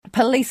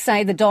Police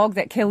say the dog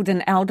that killed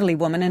an elderly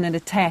woman in an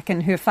attack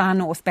in her far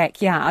north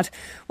backyard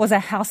was a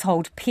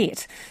household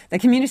pet. The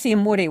community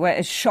in Moerewa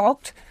is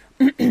shocked,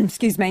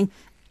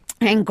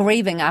 and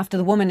grieving after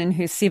the woman in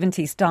her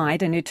 70s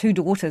died and her 2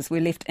 daughters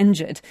were left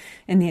injured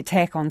in the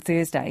attack on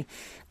Thursday.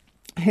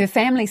 Her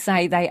family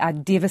say they are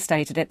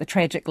devastated at the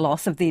tragic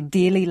loss of their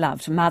dearly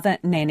loved mother,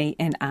 nanny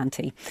and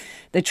aunty.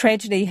 The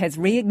tragedy has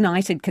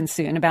reignited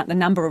concern about the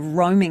number of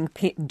roaming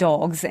pet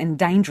dogs and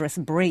dangerous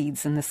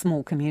breeds in the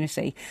small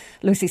community.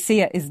 Lucy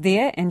Sear is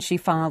there and she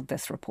filed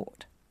this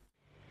report.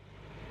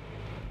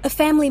 A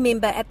family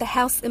member at the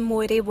house in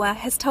Moerewa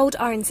has told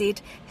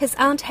RNZ his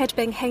aunt had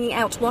been hanging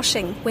out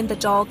washing when the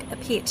dog, a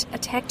pet,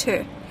 attacked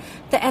her.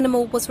 The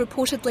animal was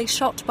reportedly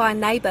shot by a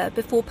neighbour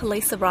before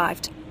police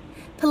arrived.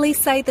 Police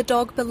say the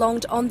dog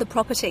belonged on the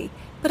property,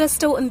 but are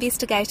still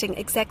investigating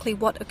exactly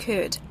what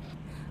occurred.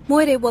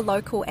 Moerewa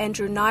local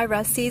Andrew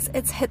Naira says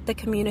it's hit the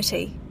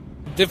community.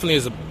 Definitely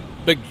is a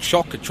big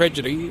shock, a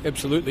tragedy,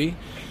 absolutely.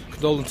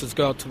 Condolences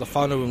go out to the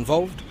whānau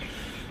involved.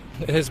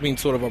 It has been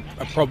sort of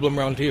a problem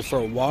around here for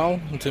a while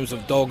in terms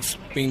of dogs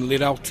being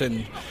let out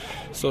and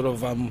sort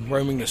of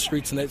roaming the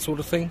streets and that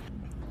sort of thing.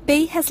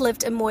 B has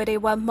lived in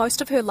Moerewa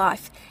most of her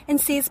life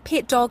and says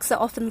pet dogs are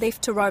often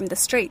left to roam the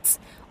streets,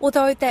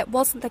 although that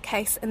wasn't the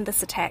case in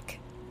this attack.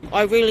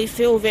 I really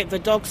feel that the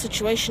dog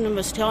situation in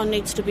this town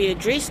needs to be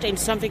addressed and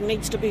something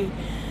needs to be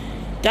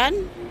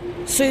done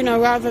sooner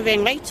rather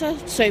than later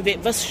so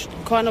that this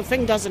kind of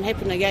thing doesn't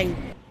happen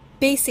again.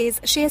 B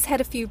says she has had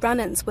a few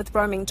run-ins with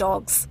roaming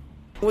dogs.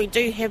 We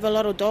do have a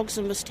lot of dogs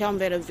in this town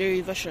that are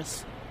very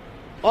vicious.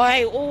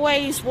 I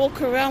always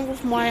walk around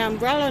with my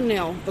umbrella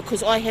now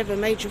because I have a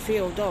major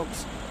fear of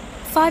dogs.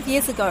 5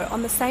 years ago,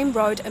 on the same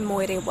road in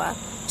Moerewa,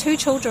 2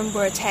 children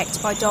were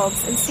attacked by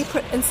dogs in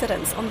separate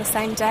incidents on the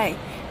same day,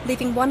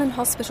 leaving one in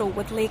hospital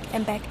with leg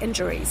and back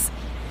injuries.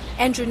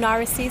 Andrew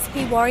Naira says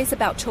he worries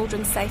about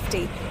children's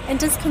safety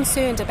and is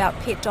concerned about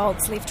pet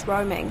dogs left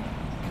roaming.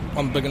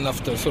 I'm big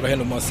enough to sort of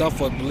handle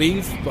myself, I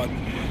believe, but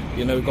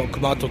you know, we've got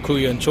kamato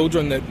kuia and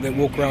children that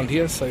walk around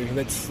here, so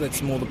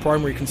that's more the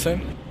primary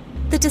concern.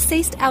 The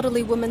deceased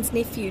elderly woman's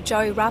nephew,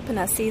 Joe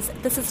Rapana, says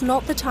this is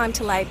not the time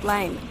to lay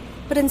blame,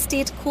 but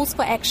instead calls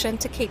for action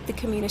to keep the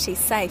community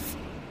safe.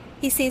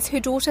 He says her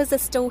daughters are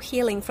still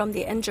healing from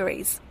their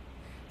injuries.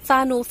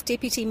 Far North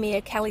Deputy Mayor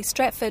Kelly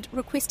Stratford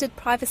requested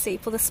privacy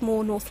for the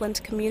small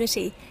Northland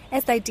community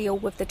as they deal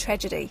with the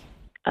tragedy.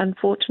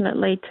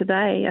 Unfortunately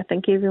today, I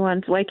think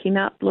everyone's waking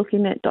up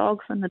looking at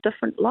dogs in a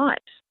different light,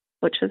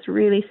 which is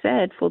really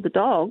sad for the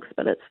dogs,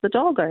 but it's the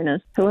dog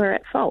owners who are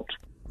at fault.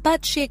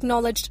 But she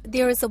acknowledged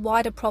there is a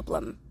wider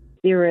problem.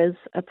 There is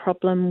a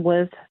problem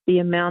with the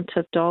amount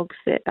of dogs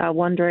that are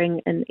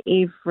wandering in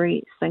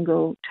every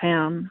single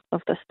town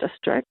of this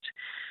district.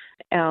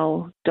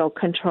 Our dog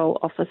control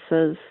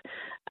officers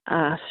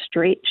are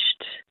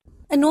stretched.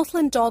 A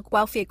Northland dog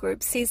welfare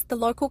group says the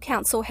local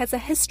council has a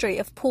history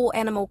of poor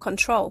animal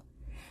control.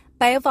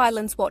 Bay of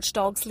Islands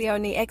watchdogs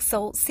Leonie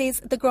Axel says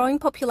the growing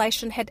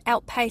population had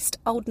outpaced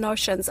old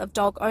notions of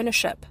dog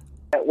ownership.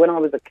 When I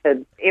was a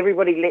kid,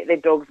 everybody let their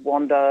dogs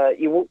wander.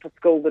 You walked to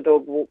school, the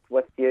dog walked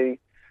with you.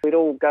 We'd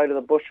all go to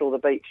the bush or the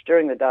beach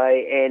during the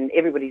day and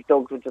everybody's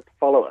dogs would just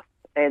follow us.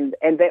 And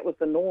that was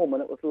the norm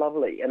and it was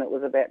lovely and it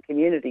was about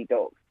community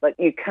dogs. But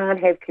you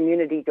can't have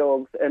community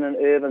dogs in an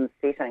urban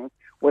setting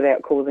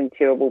without causing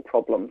terrible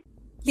problems.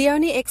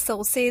 Leonie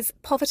Axel says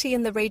poverty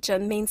in the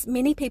region means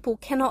many people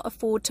cannot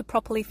afford to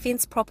properly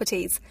fence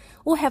properties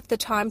or have the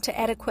time to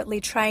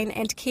adequately train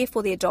and care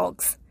for their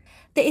dogs.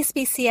 The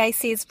SPCA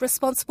says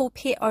responsible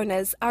pet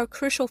owners are a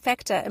crucial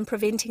factor in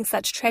preventing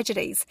such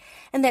tragedies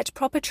and that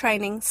proper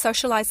training,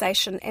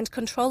 socialisation and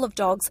control of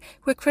dogs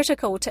were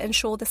critical to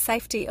ensure the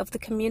safety of the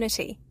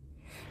community.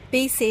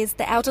 B says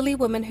the elderly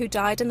woman who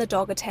died in the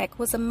dog attack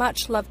was a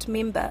much-loved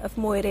member of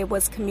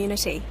Moerewa's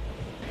community.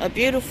 A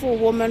beautiful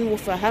woman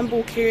with a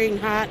humble, caring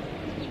heart,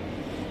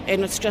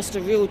 and it's just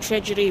a real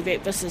tragedy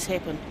that this has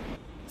happened.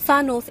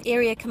 Far North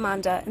Area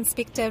Commander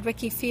Inspector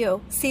Ricky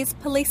Fio says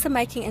police are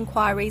making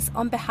inquiries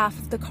on behalf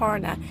of the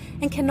coroner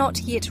and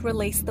cannot yet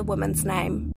release the woman's name.